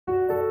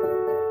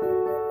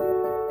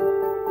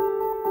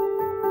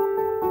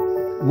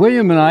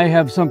William and I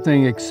have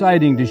something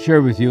exciting to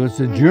share with you. It's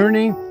a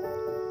journey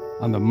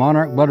on the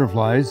Monarch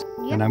Butterflies,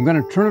 and I'm going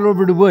to turn it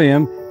over to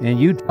William, and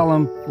you tell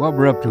him what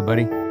we're up to,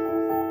 buddy.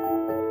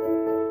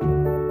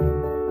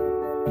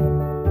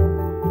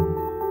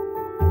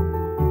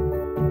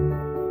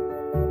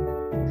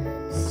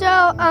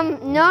 So,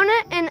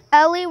 Nona and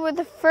Ellie were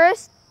the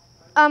first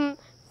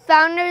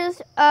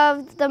founders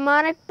of the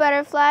Monarch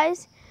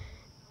Butterflies,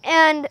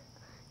 and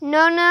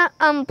Nona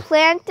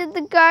planted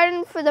the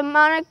garden for the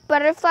Monarch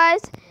Butterflies.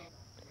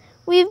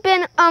 We've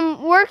been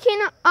working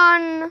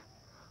on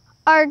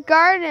our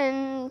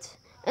gardens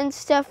and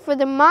stuff for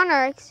the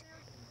monarchs.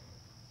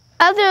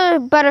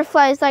 Other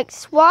butterflies like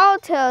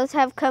swallowtails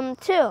have come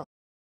too.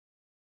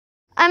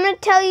 I'm going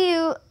to tell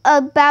you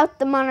about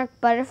the Monarch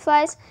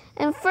Butterflies,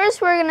 and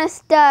first we're going to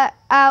start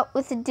out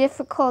with a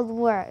difficult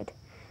word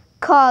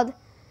called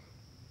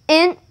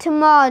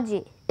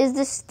entomology. Is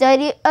the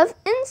study of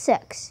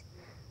insects.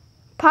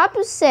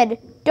 Papa said,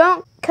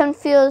 don't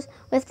confuse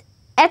with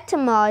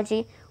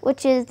etymology,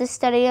 which is the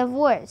study of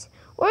words.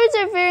 Words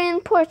are very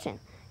important,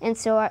 and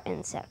so are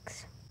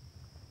insects.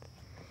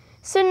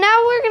 So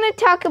now we're going to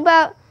talk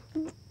about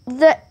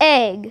the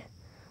egg.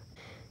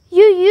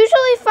 You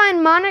usually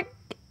find monarch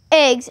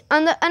eggs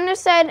on the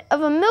underside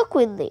of a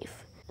milkweed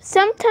leaf.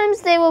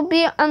 Sometimes they will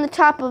be on the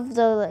top of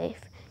the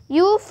leaf.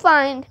 You will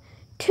find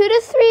 2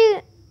 to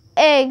 3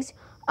 eggs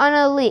on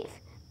a leaf.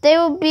 They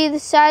will be the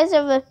size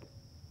of a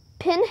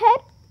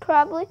pinhead,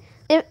 probably.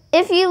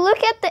 If you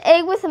look at the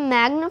egg with a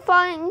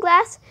magnifying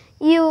glass,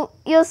 you'll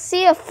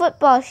see a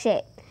football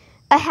shape,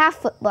 a half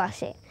football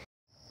shape.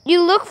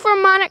 You look for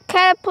monarch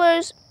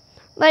caterpillars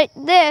like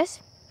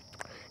this,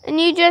 and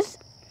you just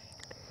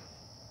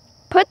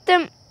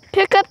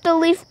pick up the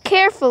leaf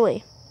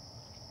carefully.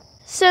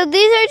 So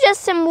these are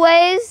just some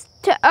ways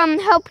to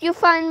help you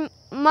find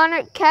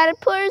monarch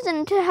caterpillars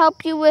and to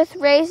help you with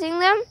raising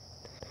them.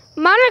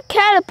 Monarch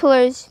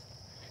caterpillars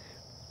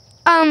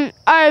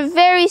are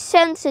very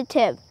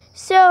sensitive,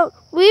 so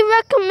we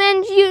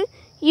recommend you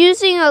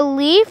using a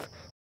leaf.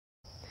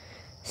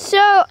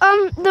 So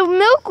the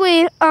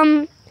milkweed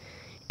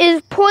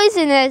is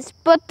poisonous,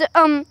 but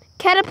the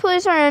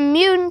caterpillars are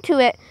immune to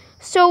it.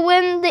 So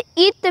when they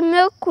eat the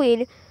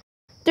milkweed,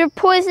 they're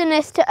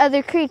poisonous to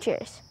other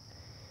creatures,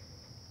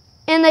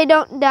 and they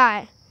don't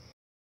die.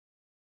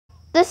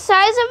 The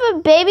size of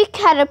a baby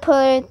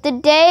caterpillar the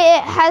day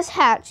it has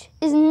hatched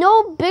is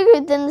no bigger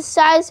than the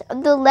size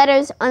of the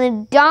letters on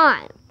a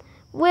dime,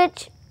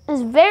 which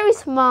is very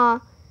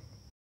small.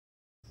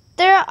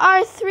 There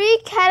are 3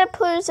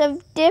 caterpillars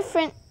of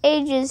different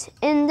ages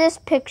in this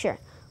picture.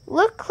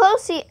 Look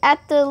closely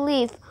at the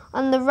leaf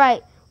on the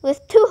right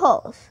with 2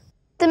 holes.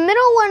 The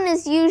middle one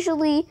is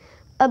usually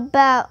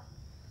about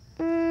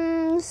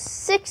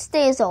 6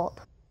 days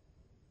old.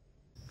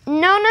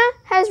 Nona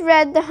has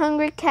read The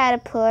Hungry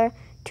Caterpillar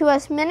to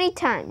us many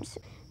times.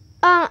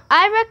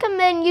 I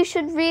recommend you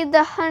should read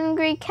The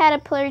Hungry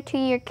Caterpillar to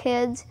your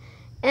kids,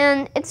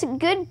 and it's a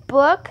good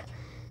book.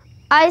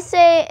 I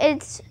say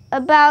it's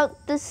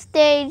about the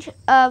stage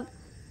of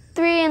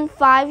 3 and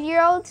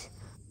 5-year-olds.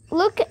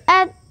 Look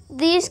at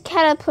these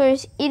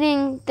caterpillars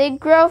eating. They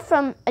grow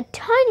from a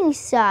tiny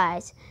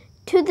size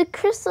to the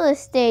chrysalis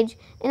stage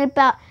in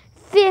about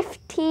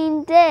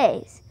 15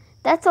 days.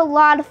 That's a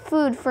lot of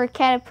food for a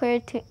caterpillar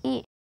to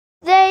eat.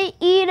 They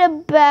eat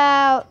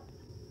about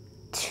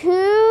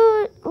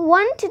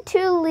 1 to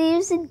 2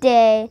 leaves a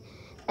day,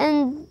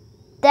 and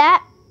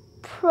that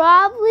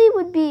probably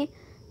would be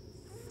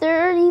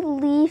 30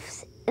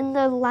 leaves in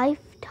their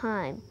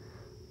lifetime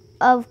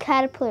of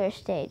caterpillar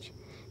stage,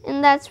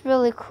 and that's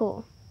really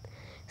cool.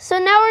 So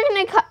now we're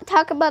going to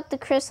talk about the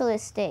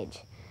chrysalis stage.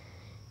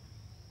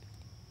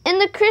 In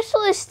the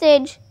chrysalis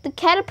stage, the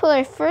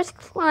caterpillar first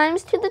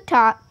climbs to the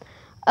top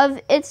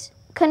of its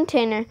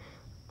container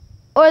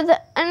or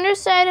the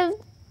underside of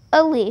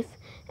a leaf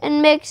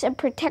and makes a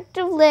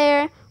protective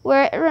layer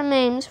where it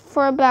remains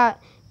for about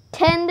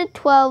 10 to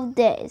 12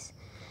 days.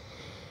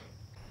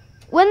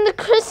 When the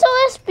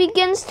chrysalis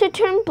begins to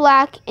turn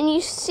black and you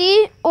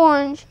see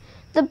orange,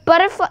 the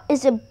butterfly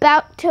is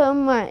about to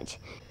emerge.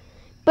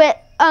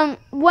 But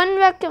one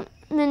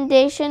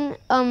recommendation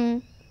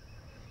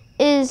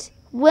is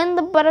when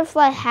the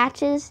butterfly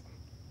hatches,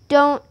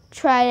 don't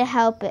try to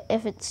help it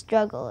if it's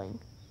struggling.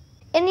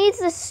 It needs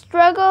the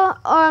struggle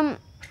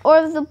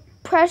or the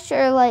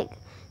pressure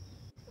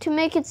to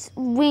make its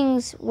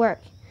wings work.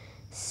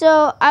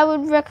 So I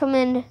would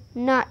recommend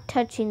not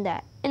touching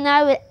that. And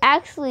I would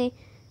actually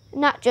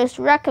not just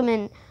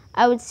recommend,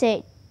 I would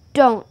say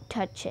don't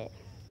touch it.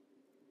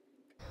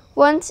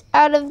 Once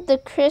out of the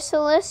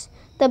chrysalis,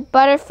 the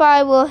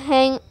butterfly will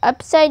hang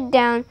upside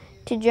down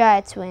to dry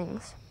its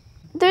wings.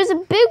 There's a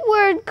big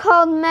word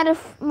called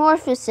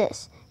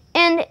metamorphosis,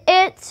 and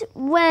it's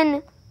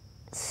when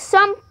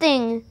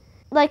something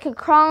like a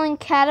crawling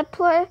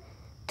caterpillar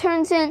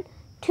turns into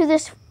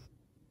this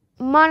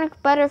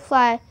monarch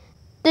butterfly.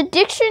 The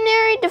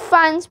dictionary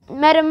defines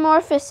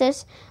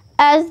metamorphosis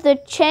as the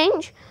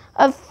change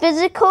of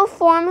physical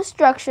form,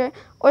 structure,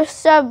 or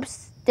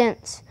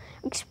substance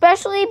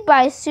especially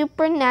by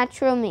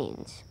supernatural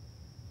means.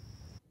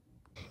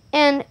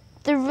 And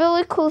the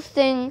really cool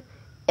thing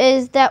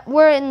is that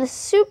we're in the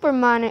super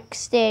monarch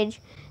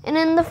stage, and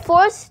in the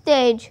 4th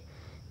stage,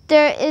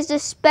 there is a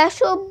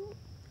special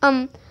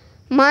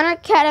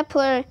monarch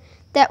caterpillar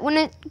that when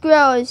it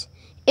grows,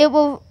 it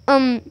will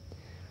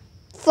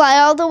fly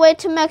all the way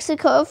to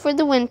Mexico for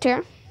the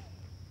winter.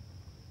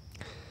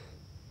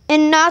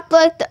 And not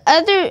like the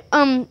other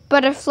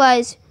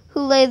butterflies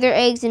who lay their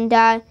eggs and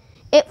die,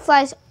 it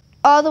flies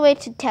all the way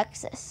to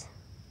Texas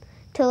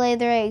to lay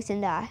their eggs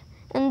and die.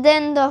 And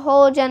then the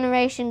whole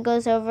generation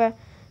goes over,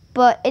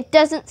 but it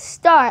doesn't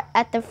start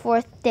at the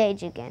 4th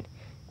stage again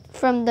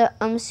from the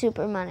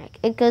super monarch.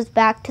 It goes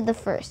back to the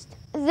 1st.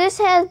 This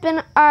has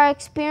been our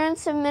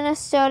experience in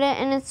Minnesota,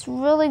 and it's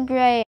really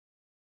great.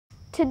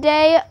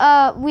 Today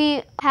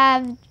we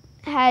have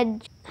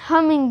had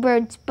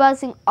hummingbirds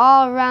buzzing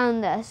all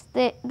around us.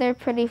 They're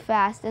pretty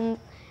fast, and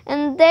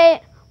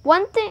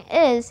one thing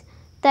is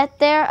that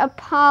they're a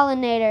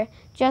pollinator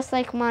just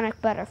like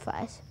monarch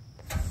butterflies.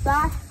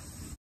 Bye.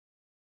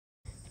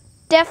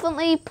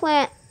 Definitely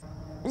plant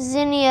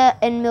zinnia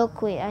and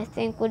milkweed, I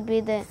think, would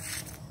be the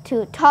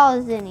 2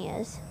 tall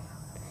zinnias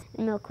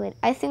and milkweed.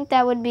 I think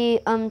that would be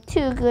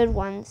 2 good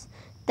ones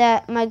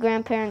that my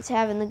grandparents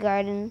have in the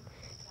garden.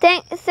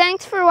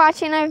 Thanks for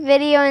watching our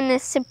video and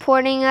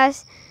supporting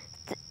us.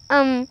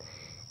 I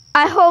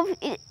hope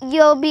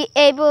you'll be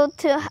able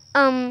to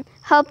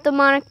help the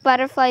monarch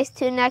butterflies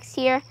too next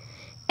year.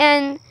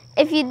 And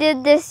if you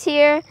did this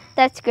year,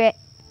 that's great.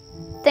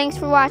 Thanks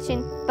for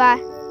watching.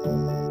 Bye.